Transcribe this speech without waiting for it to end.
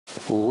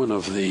Well, one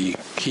of the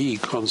key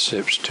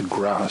concepts to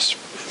grasp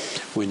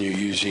when you're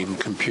using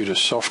computer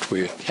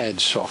software,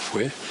 CAD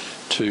software,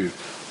 to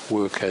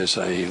work as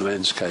a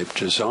landscape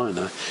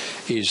designer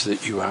is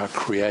that you are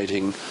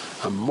creating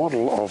a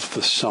model of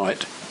the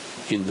site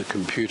in the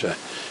computer.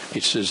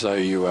 It's as though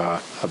you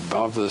are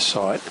above the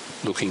site,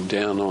 looking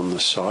down on the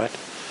site,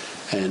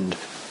 and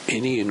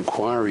any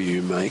inquiry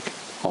you make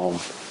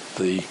of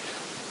the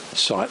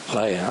site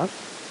layout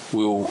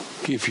will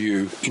give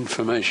you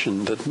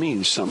information that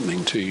means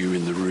something to you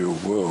in the real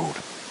world.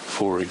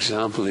 For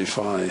example, if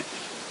I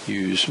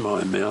use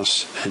my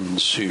mouse and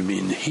zoom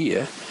in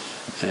here,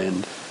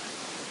 and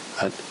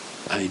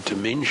a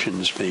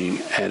dimension's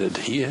being added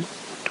here,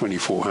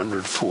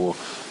 2400 for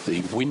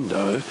the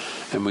window,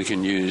 and we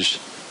can use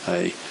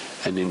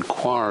an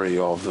inquiry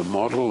of the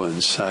model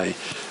and say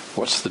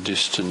what's the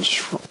distance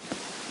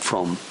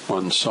from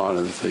one side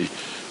of the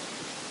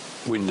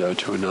window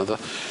to another,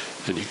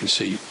 and you can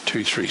see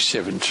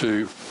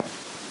 2372,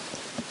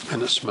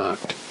 and it's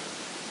marked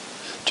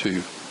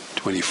to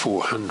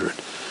 2400.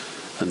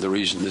 And the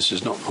reason this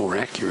is not more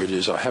accurate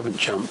is I haven't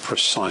jumped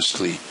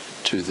precisely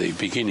to the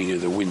beginning of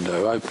the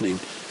window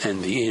opening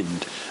and the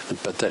end,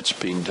 but that's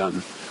been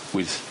done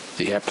with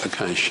the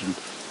application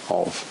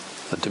of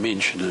a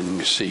dimension, and you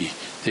can see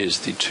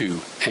there's the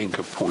two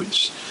anchor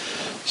points.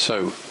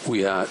 So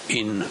we are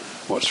in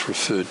what's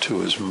referred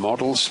to as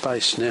model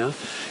space now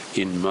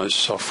in most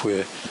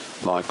software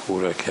like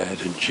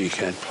AutoCAD and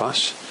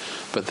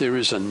gCADPlus, but there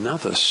is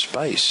another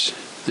space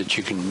that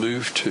you can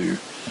move to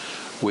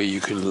where you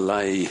can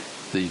lay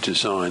the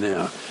design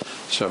out.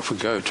 So if we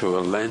go to a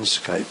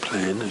landscape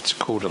plan, it's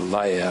called a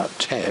layout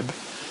tab,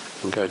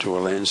 and go to a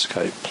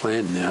landscape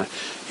plan now,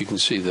 you can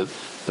see that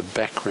the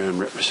background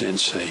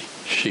represents a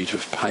sheet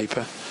of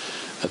paper.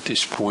 At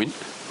this point,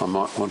 I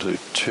might want to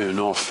turn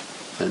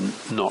off and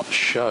not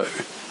show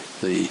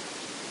the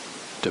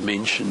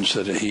dimensions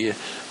that are here,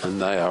 and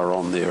they are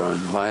on their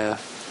own layer.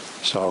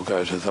 So I'll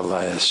go to the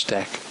layer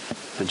stack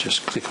and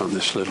just click on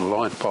this little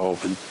light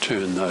bulb and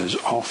turn those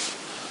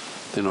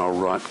off. Then I'll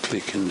right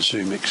click and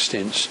zoom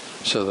extents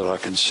so that I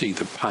can see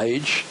the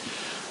page.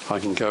 I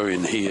can go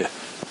in here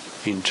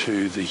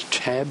into the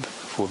tab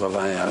for the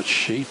layout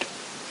sheet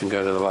and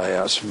go to the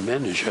layouts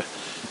manager.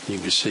 You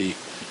can see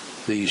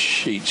these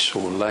sheets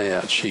or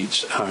layout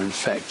sheets are in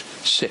fact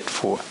set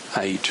for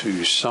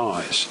A2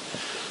 size.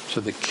 So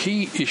the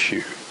key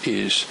issue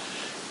is,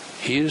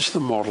 here's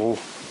the model.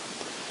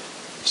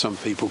 Some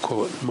people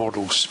call it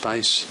model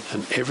space,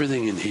 and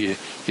everything in here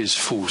is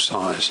full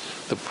size.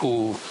 The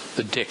pool,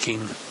 the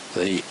decking,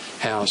 the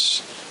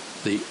house,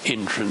 the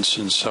entrance,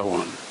 and so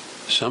on.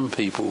 Some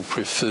people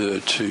prefer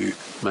to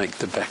make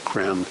the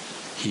background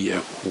here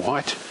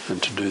white,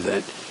 and to do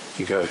that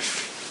you go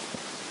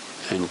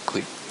and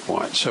click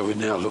white. So we're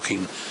now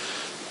looking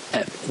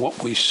at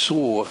what we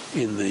saw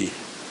in the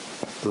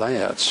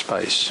layout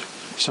space.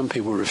 Some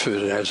people refer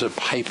to it as a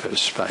paper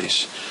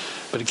space,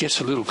 but it gets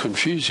a little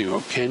confusing,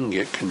 or can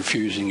get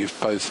confusing if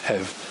both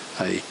have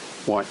a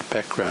white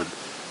background.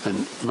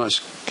 And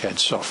most CAD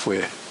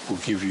software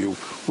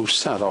will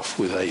start off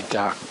with a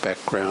dark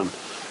background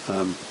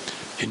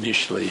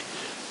initially.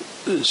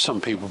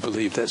 Some people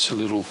believe that's a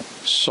little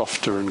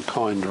softer and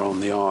kinder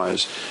on the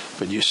eyes,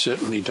 but you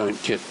certainly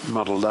don't get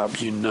muddled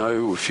up. You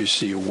know, if you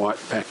see a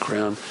white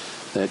background,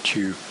 that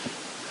you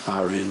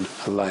are in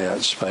a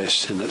layout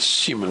space and it's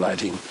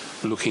simulating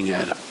looking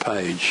at a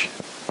page.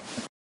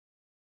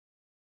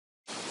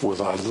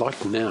 Well, I'd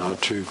like now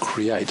to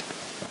create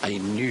a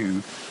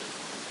new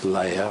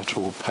layout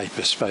or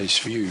paper space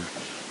view,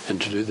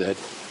 and to do that,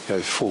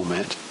 go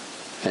Format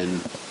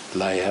and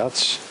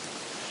Layouts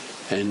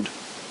and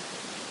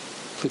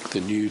click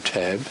the New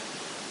tab,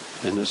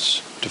 and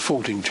it's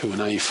defaulting to an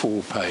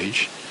A4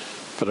 page,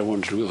 but I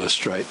want to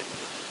illustrate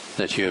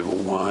that you have a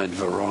wide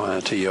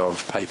variety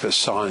of paper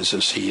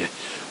sizes here,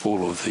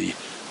 all of the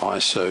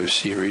ISO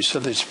series. So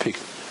let's pick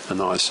an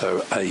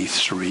ISO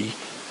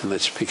A3 and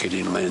let's pick it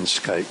in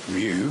Landscape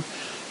View,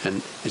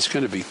 and it's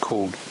going to be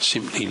called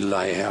simply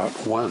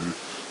Layout 1.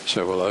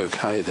 So we'll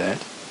OK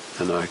that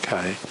and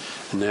OK,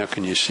 and now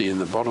can you see in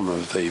the bottom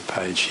of the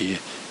page here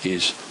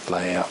is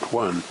Layout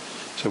 1.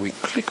 So we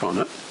click on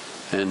it,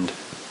 and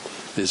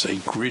there's a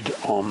grid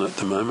on at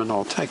the moment.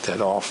 I'll take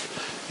that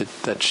off.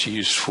 That's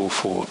useful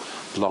for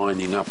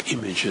lining up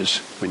images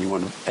when you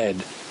want to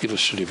add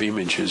illustrative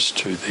images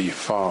to the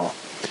file.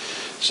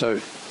 So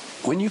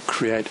when you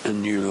create a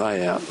new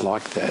layout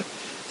like that,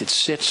 it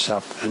sets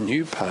up a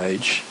new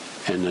page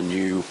and a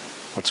new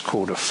what's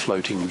called a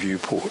floating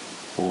viewport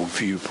or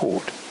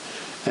viewport.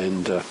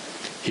 And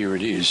here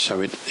it is.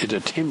 So it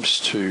attempts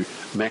to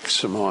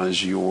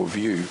maximize your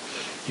view.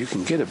 You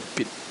can get a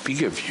bit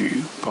bigger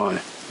view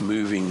by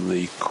moving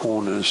the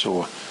corners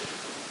or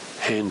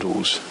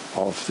handles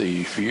of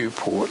the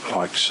viewport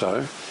like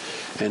so,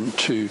 and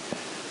to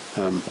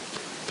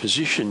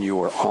position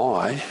your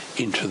eye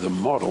into the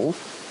model,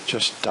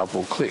 just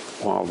double click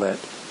while that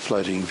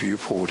floating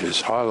viewport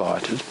is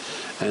highlighted,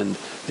 and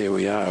there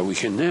we are. We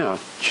can now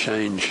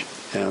change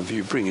our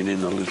view, bring it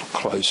in a little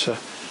closer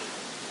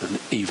and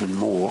even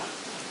more,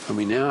 And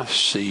we now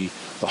see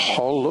the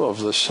whole of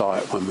the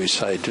site. When we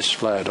say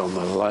display it on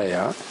the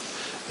layout,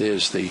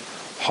 there's the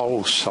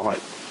whole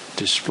site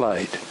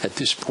displayed. At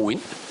this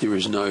point, there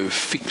is no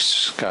fixed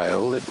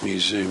scale. Let me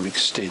zoom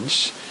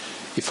extents.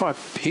 If I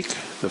pick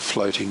the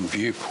floating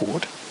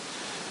viewport,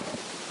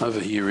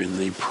 over here in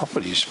the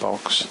properties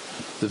box,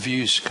 the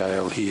view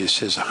scale here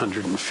says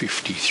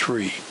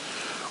 153.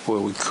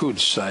 Well, we could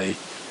say,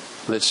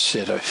 let's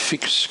set a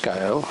fixed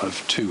scale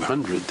of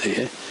 200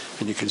 there,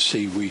 and you can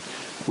see we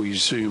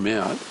zoom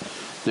out.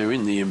 Now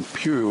in the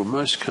Imperial,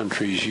 most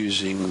countries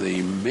using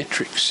the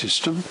metric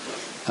system,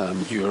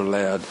 you're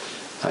allowed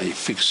a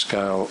fixed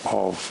scale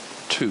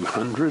of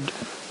 200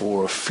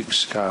 or a fixed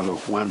scale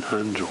of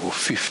 100 or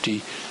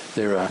 50.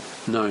 There are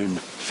known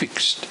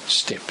fixed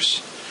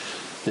steps.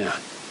 Now,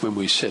 when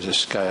we set a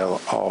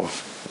scale of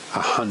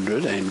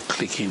 100 and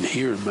click in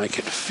here and make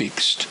it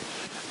fixed,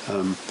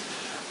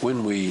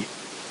 when we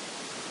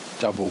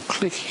double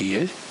click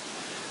here,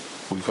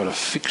 we've got a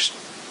fixed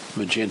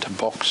magenta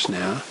box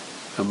now,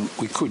 and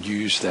we could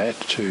use that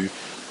to,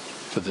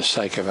 for the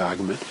sake of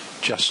argument,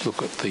 just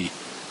look at the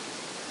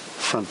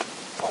front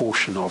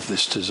portion of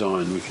this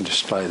design. We can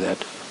display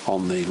that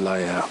on the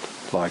layout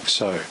like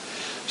so.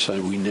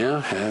 So we now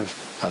have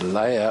a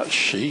layout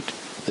sheet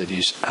that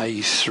is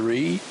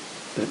A3.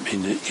 That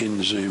means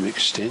in zoom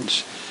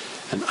extents,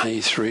 and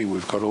A3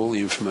 we've got all the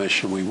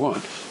information we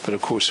want, but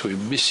of course we're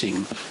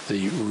missing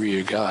the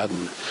rear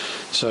garden.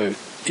 So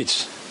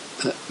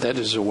that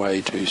is a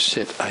way to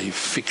set a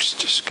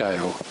fixed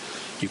scale.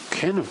 You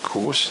can of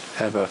course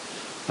have a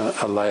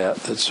layout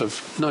that's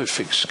of no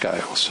fixed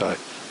scale. So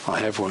I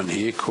have one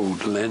here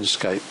called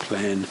Landscape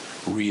Plan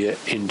Rear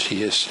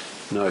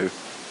NTS No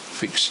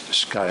Fixed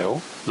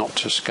Scale, not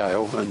to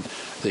scale, and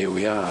there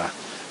we are.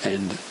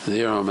 And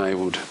there I'm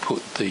able to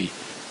put the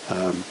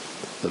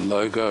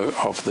logo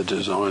of the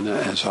designer,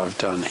 as I've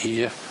done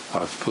here.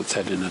 I've put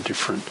that in a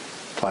different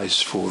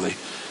place for the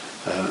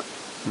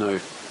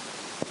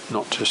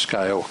not to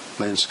scale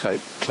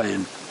landscape plan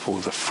for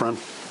the front,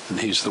 and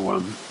here's the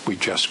one we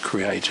just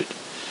created.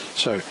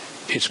 So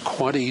it's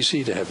quite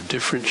easy to have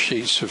different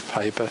sheets of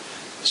paper,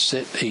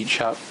 set each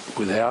up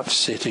without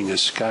setting a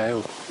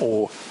scale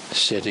or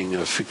setting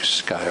a fixed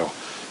scale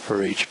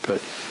for each.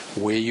 But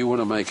where you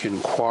want to make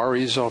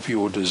inquiries of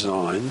your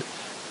design,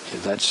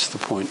 that's the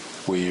point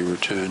where you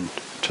return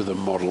to the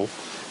model,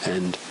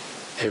 and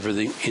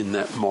everything in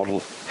that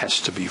model has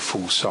to be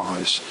full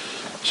size.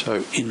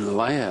 So in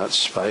layout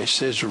space,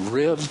 there's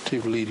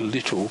relatively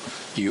little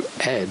you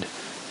add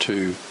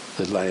to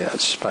the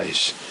layout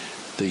space.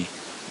 The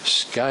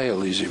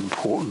scale is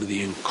important.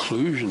 The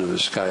inclusion of a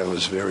scale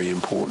is very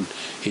important.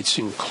 It's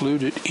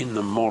included in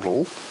the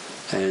model,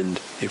 and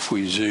if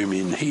we zoom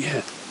in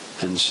here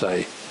and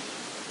say,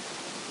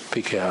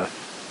 pick our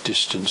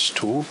distance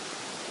tool,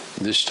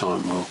 this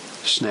time we'll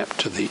snap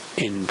to the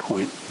end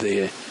point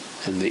there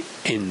and the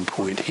end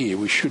point here.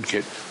 We should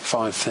get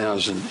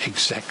 5,000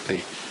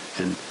 exactly,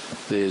 and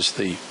there's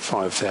the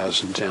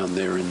 5,000 down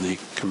there in the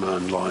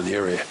command line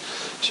area.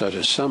 So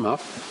to sum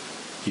up,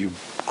 you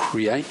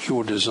create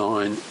your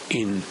design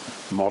in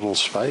model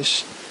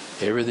space.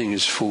 Everything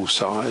is full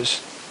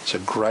size. It's a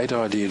great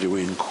idea to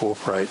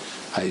incorporate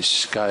a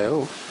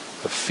scale,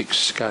 a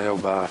fixed scale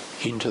bar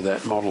into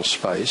that model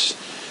space,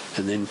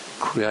 and then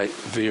create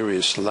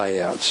various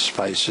layout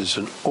spaces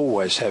and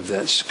always have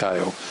that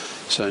scale.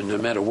 So no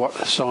matter what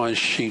size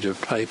sheet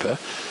of paper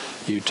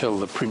you tell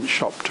the print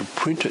shop to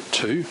print it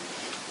to,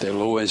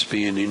 there'll always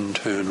be an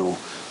internal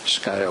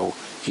scale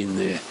in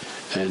there,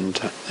 and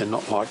they're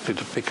not likely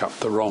to pick up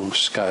the wrong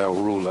scale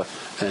ruler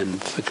and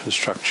the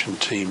construction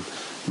team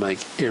make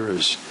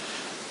errors.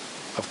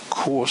 Of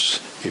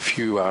course, if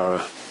you are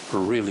a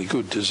really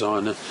good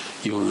designer,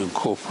 you'll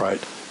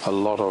incorporate a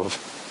lot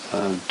of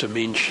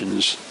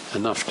dimensions,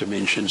 enough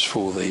dimensions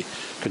for the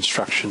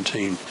construction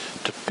team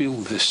to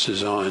build this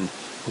design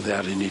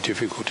without any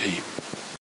difficulty.